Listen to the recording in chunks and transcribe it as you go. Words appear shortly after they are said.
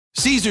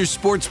Caesars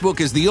Sportsbook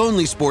is the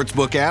only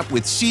sportsbook app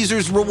with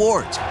Caesars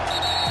Rewards.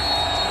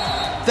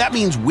 That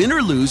means win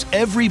or lose,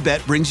 every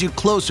bet brings you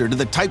closer to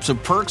the types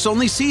of perks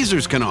only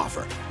Caesars can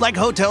offer, like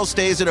hotel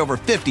stays at over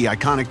 50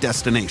 iconic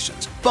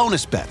destinations,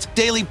 bonus bets,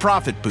 daily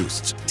profit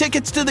boosts,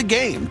 tickets to the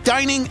game,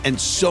 dining, and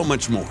so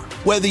much more.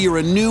 Whether you're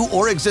a new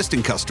or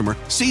existing customer,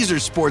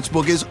 Caesars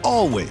Sportsbook is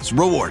always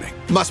rewarding.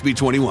 Must be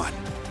 21.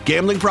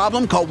 Gambling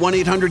problem? Call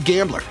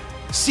 1-800-GAMBLER.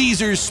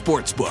 Caesars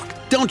Sportsbook.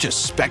 Don't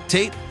just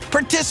spectate,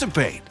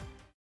 participate.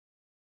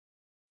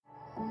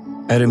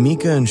 At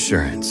Amica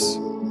Insurance,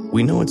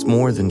 we know it's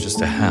more than just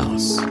a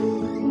house.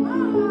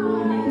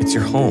 It's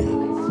your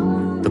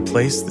home, the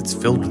place that's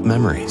filled with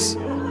memories.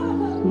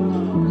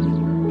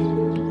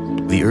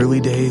 The early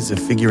days of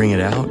figuring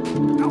it out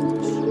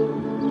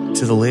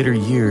to the later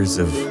years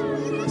of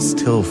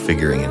still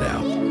figuring it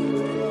out.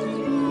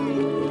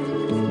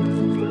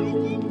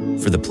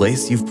 For the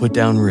place you've put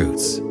down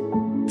roots,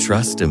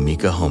 trust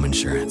Amica Home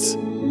Insurance.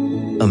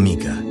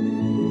 Amica,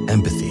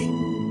 empathy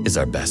is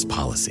our best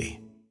policy.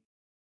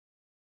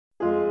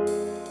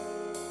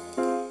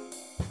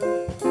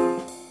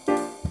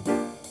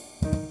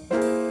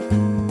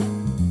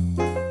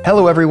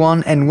 Hello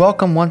everyone, and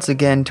welcome once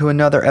again to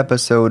another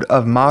episode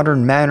of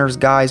Modern Manners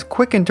Guy's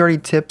quick and dirty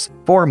tips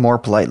for a more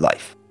polite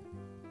life.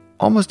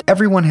 Almost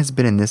everyone has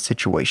been in this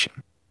situation.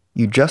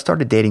 You just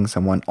started dating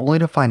someone only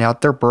to find out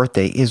their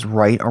birthday is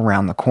right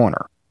around the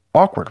corner.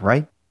 Awkward,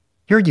 right?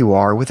 Here you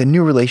are with a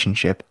new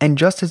relationship, and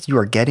just as you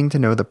are getting to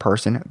know the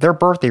person, their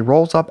birthday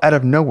rolls up out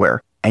of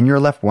nowhere and you're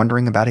left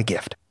wondering about a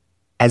gift.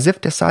 As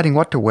if deciding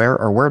what to wear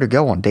or where to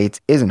go on dates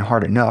isn't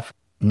hard enough,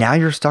 now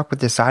you're stuck with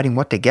deciding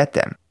what to get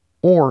them,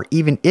 or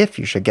even if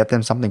you should get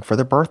them something for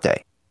their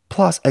birthday.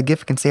 Plus, a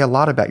gift can say a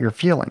lot about your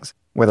feelings,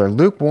 whether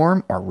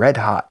lukewarm or red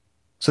hot.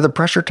 So the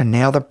pressure to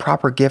nail the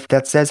proper gift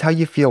that says how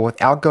you feel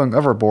without going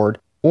overboard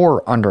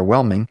or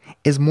underwhelming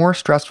is more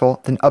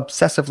stressful than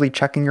obsessively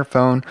checking your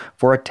phone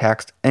for a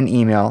text, an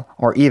email,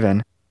 or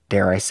even,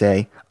 dare I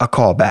say, a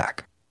call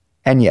back.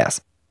 And yes,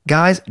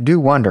 guys do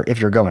wonder if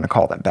you're going to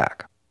call them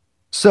back.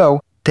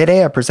 So,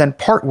 today I present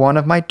part 1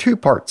 of my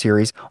 2-part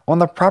series on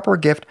the proper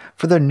gift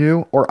for the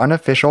new or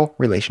unofficial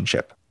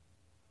relationship.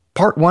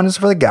 Part 1 is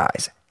for the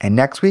guys, and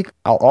next week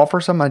I'll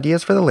offer some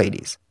ideas for the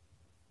ladies.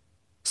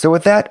 So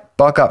with that,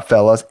 buck up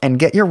fellas and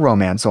get your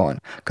romance on,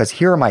 because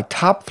here are my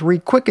top 3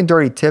 quick and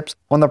dirty tips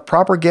on the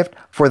proper gift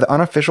for the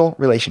unofficial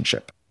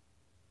relationship.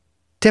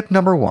 Tip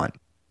number 1.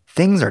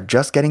 Things are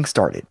just getting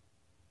started.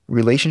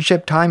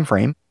 Relationship time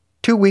frame,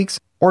 2 weeks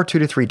or 2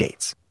 to 3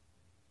 dates.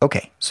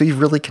 Okay, so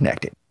you've really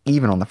connected,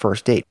 even on the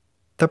first date.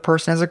 The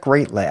person has a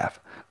great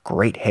laugh,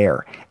 great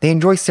hair, they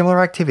enjoy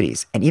similar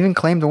activities, and even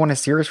claim to want a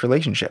serious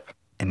relationship.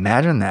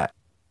 Imagine that.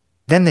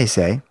 Then they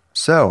say,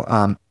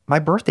 my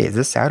birthday is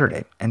this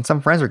Saturday, and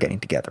some friends are getting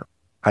together.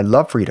 I'd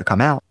love for you to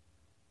come out.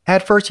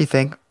 At first you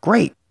think,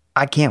 great,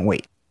 I can't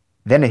wait.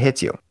 Then it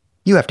hits you.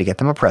 You have to get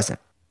them a present.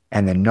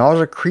 And the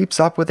nausea creeps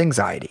up with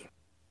anxiety.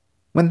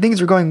 When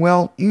things are going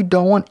well, you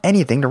don't want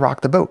anything to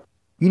rock the boat.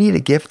 You need a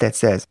gift that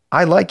says,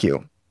 I like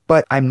you,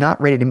 but I'm not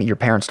ready to meet your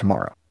parents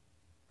tomorrow.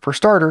 For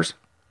starters,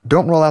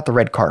 don't roll out the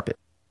red carpet.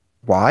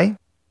 Why?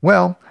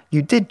 Well,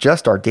 you did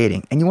just start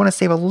dating, and you want to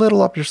save a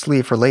little up your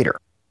sleeve for later,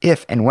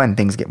 if and when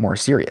things get more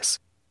serious.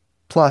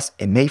 Plus,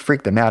 it may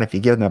freak them out if you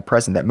give them a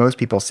present that most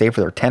people save for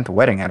their 10th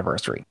wedding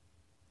anniversary.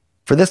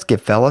 For this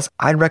gift, fellas,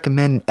 I'd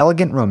recommend an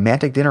elegant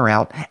romantic dinner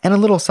out and a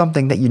little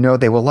something that you know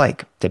they will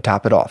like to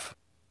top it off.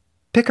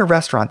 Pick a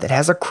restaurant that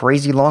has a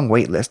crazy long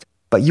wait list,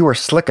 but you are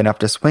slick enough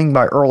to swing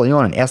by early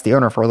on and ask the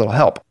owner for a little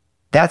help.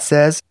 That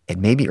says, it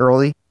may be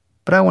early,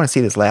 but I want to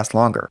see this last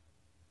longer.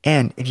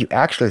 And if you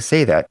actually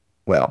say that,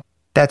 well,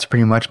 that's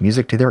pretty much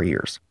music to their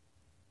ears.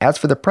 As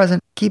for the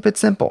present, keep it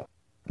simple.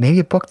 Maybe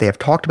a book they have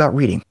talked about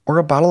reading, or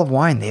a bottle of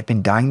wine they have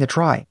been dying to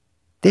try.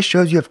 This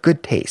shows you have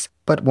good taste,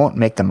 but won't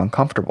make them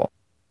uncomfortable.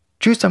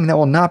 Choose something that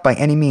will not by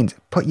any means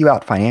put you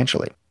out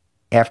financially.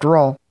 After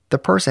all, the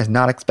person is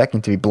not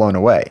expecting to be blown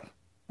away.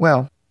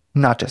 Well,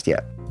 not just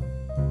yet.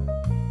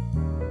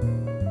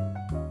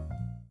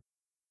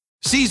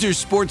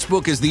 Caesars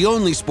Sportsbook is the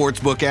only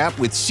sportsbook app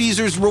with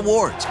Caesars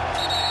Rewards.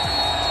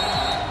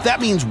 That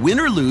means win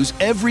or lose,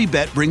 every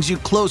bet brings you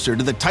closer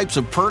to the types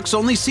of perks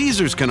only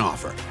Caesars can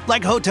offer,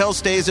 like hotel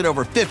stays at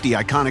over 50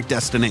 iconic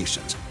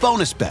destinations,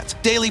 bonus bets,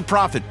 daily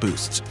profit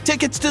boosts,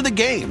 tickets to the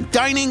game,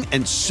 dining,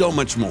 and so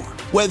much more.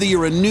 Whether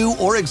you're a new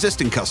or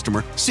existing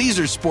customer,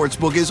 Caesars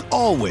Sportsbook is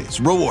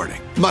always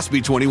rewarding. Must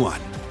be 21.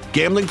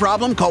 Gambling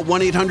problem? Call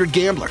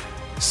 1-800-GAMBLER.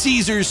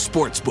 Caesars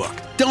Sportsbook.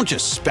 Don't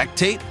just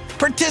spectate,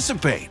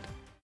 participate.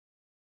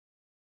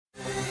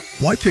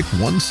 Why pick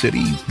one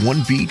city,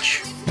 one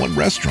beach, one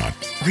restaurant,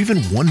 or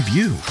even one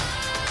view?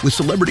 With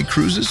Celebrity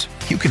Cruises,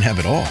 you can have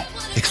it all.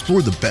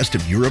 Explore the best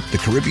of Europe, the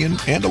Caribbean,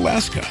 and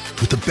Alaska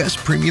with the best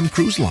premium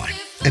cruise line.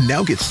 And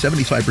now get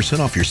 75%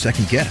 off your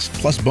second guest,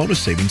 plus bonus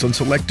savings on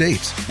select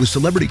dates with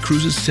Celebrity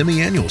Cruises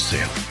semi-annual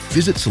sale.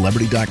 Visit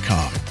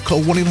Celebrity.com,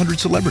 call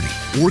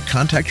 1-800-CELEBRITY, or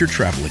contact your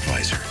travel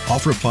advisor.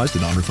 Offer applies to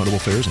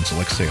non-refundable fares and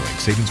select sailing.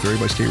 Savings vary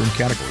by stateroom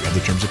category. Other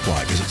terms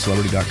apply. Visit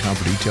Celebrity.com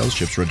for details.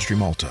 Ships Registry,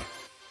 Malta.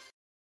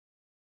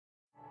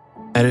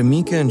 At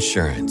Amica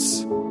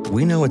Insurance,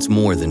 we know it's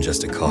more than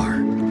just a car.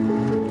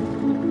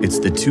 It's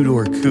the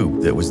two-door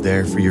coupe that was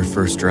there for your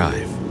first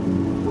drive,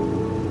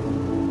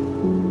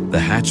 the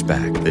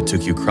hatchback that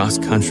took you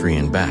cross-country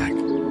and back,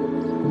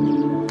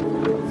 and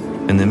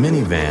the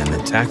minivan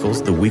that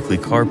tackles the weekly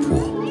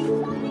carpool.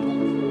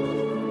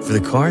 For the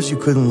cars you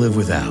couldn't live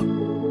without,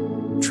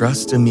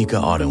 trust Amica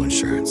Auto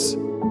Insurance.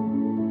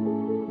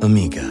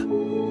 Amica.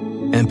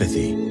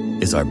 Empathy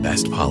is our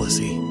best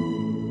policy.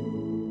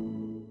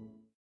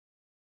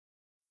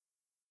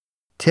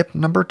 Tip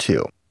number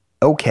 2.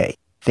 Okay,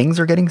 things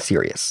are getting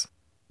serious.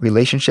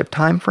 Relationship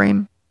time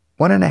frame?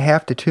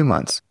 1.5 to 2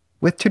 months,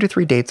 with 2 to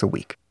 3 dates a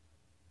week.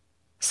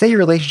 Say your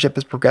relationship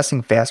is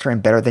progressing faster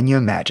and better than you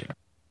imagine.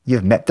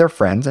 You've met their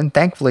friends, and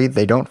thankfully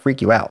they don't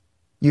freak you out.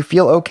 You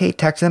feel okay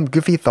texting them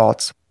goofy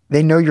thoughts.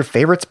 They know your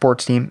favorite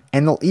sports team,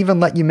 and they'll even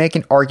let you make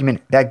an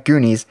argument that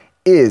Goonies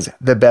is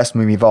the best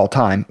movie of all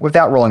time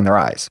without rolling their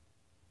eyes.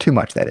 Too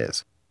much, that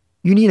is.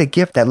 You need a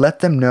gift that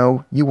lets them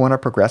know you want to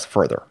progress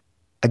further.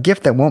 A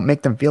gift that won't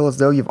make them feel as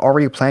though you've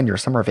already planned your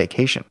summer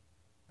vacation.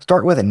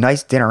 Start with a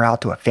nice dinner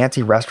out to a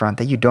fancy restaurant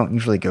that you don't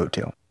usually go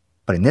to.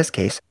 But in this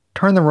case,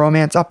 turn the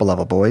romance up a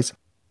level, boys.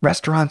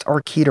 Restaurants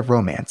are key to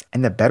romance,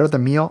 and the better the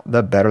meal,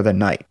 the better the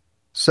night.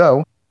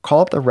 So,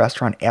 call up the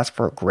restaurant and ask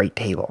for a great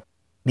table.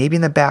 Maybe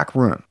in the back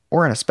room,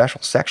 or in a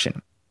special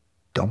section.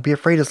 Don't be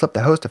afraid to slip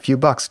the host a few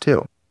bucks,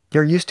 too.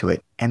 They're used to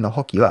it, and they'll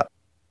hook you up.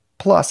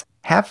 Plus,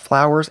 have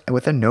flowers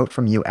with a note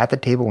from you at the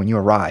table when you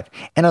arrive,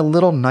 and a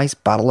little nice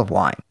bottle of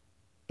wine.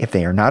 If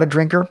they are not a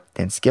drinker,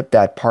 then skip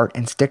that part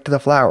and stick to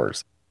the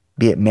flowers.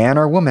 Be it man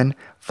or woman,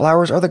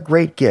 flowers are the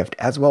great gift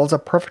as well as a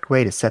perfect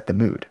way to set the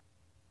mood.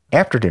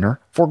 After dinner,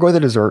 forego the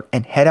dessert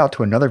and head out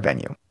to another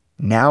venue.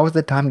 Now is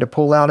the time to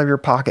pull out of your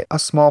pocket a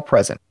small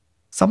present,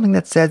 something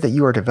that says that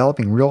you are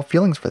developing real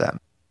feelings for them.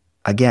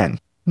 Again,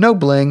 no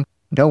bling,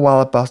 no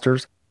wallet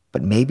busters,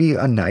 but maybe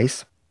a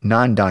nice,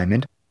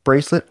 non-diamond,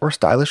 bracelet or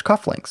stylish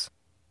cufflinks.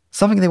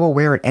 Something they will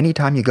wear at any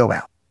time you go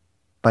out.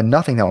 But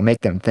nothing that will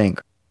make them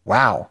think,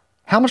 wow,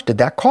 how much did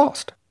that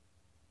cost?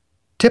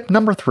 Tip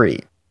number 3.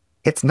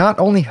 It's not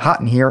only hot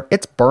in here,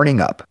 it's burning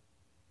up.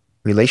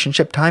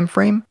 Relationship time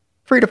frame?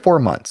 3 to 4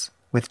 months,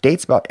 with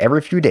dates about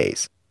every few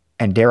days.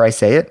 And dare I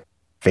say it,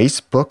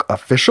 Facebook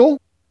official?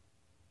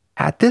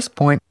 At this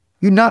point,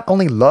 you not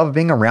only love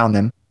being around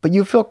them, but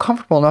you feel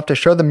comfortable enough to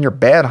show them your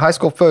bad high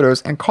school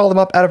photos and call them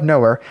up out of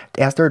nowhere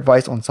to ask their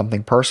advice on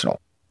something personal.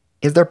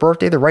 Is their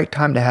birthday the right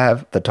time to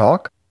have the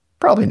talk?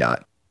 Probably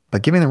not,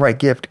 but giving the right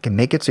gift can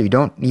make it so you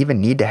don't even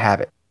need to have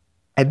it.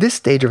 At this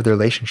stage of the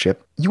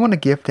relationship, you want a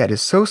gift that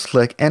is so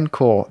slick and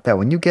cool that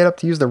when you get up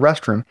to use the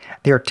restroom,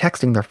 they are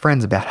texting their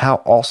friends about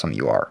how awesome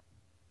you are.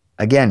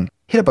 Again,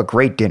 hit up a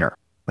great dinner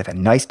with a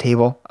nice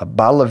table, a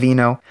bottle of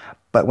vino,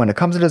 but when it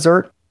comes to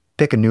dessert,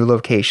 pick a new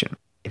location.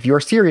 If you're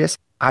serious,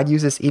 I'd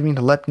use this evening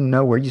to let them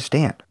know where you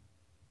stand.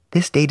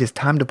 This date is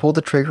time to pull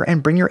the trigger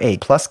and bring your A+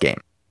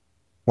 game.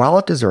 While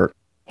at dessert,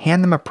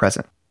 hand them a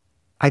present.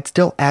 I'd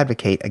still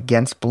advocate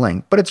against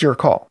bling, but it's your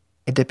call.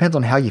 It depends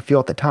on how you feel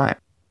at the time.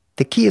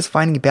 The key is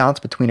finding a balance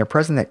between a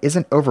present that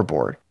isn't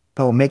overboard,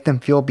 but will make them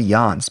feel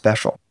beyond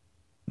special.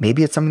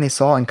 Maybe it's something they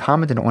saw and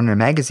commented on in a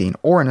magazine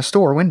or in a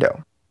store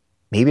window.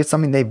 Maybe it's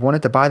something they've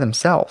wanted to buy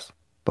themselves,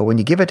 but when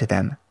you give it to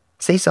them,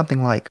 say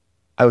something like,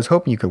 I was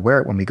hoping you could wear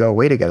it when we go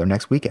away together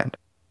next weekend.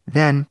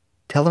 Then,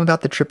 tell them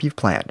about the trip you've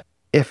planned,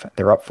 if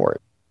they're up for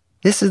it.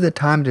 This is the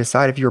time to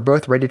decide if you're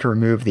both ready to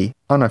remove the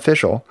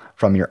unofficial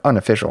from your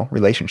unofficial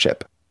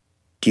relationship.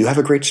 Do you have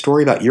a great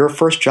story about your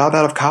first job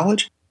out of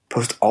college?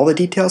 Post all the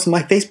details on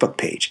my Facebook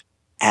page.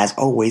 As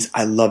always,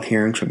 I love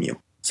hearing from you,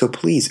 so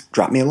please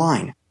drop me a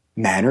line,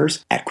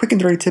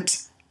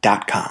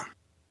 manners@quickanddirtytips.com.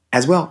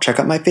 As well, check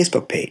out my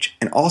Facebook page,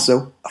 and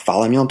also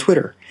follow me on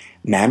Twitter,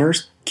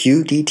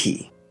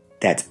 MannersQDT.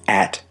 That's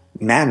at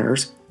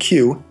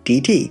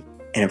MannersQDT.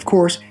 And of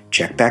course,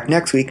 check back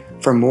next week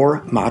for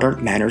more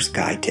Modern Manners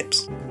Guy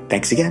tips.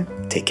 Thanks again.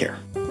 Take care.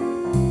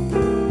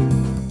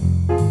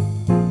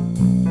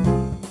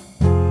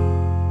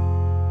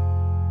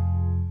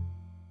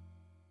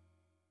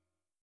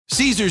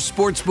 Caesars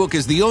Sportsbook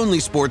is the only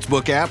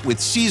sportsbook app with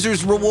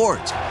Caesars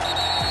Rewards.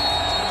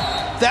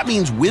 That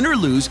means win or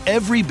lose,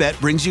 every bet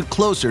brings you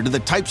closer to the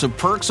types of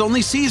perks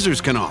only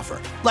Caesars can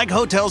offer, like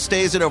hotel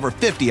stays at over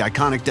 50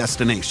 iconic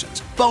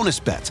destinations, bonus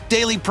bets,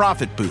 daily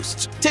profit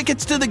boosts,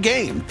 tickets to the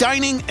game,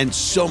 dining, and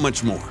so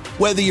much more.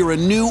 Whether you're a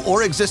new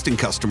or existing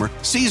customer,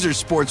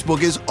 Caesars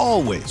Sportsbook is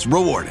always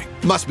rewarding.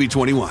 Must be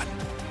 21.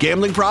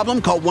 Gambling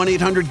problem? Call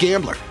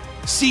 1-800-GAMBLER.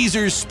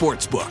 Caesars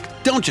Sportsbook.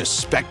 Don't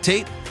just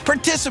spectate,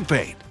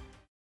 participate.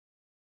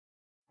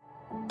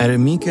 At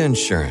Amica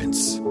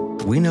Insurance,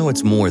 we know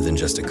it's more than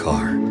just a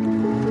car.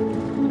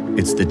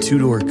 It's the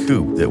two-door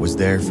coupe that was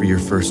there for your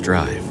first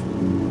drive,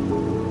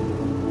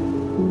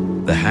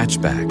 the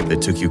hatchback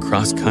that took you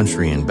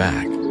cross-country and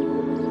back,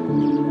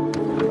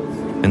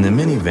 and the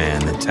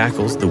minivan that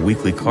tackles the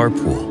weekly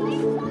carpool.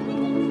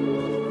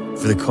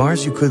 For the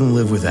cars you couldn't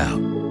live without,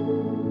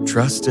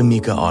 trust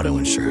Amica Auto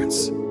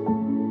Insurance.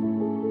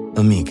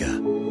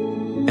 Amica.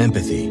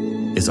 Empathy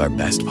is our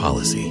best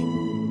policy.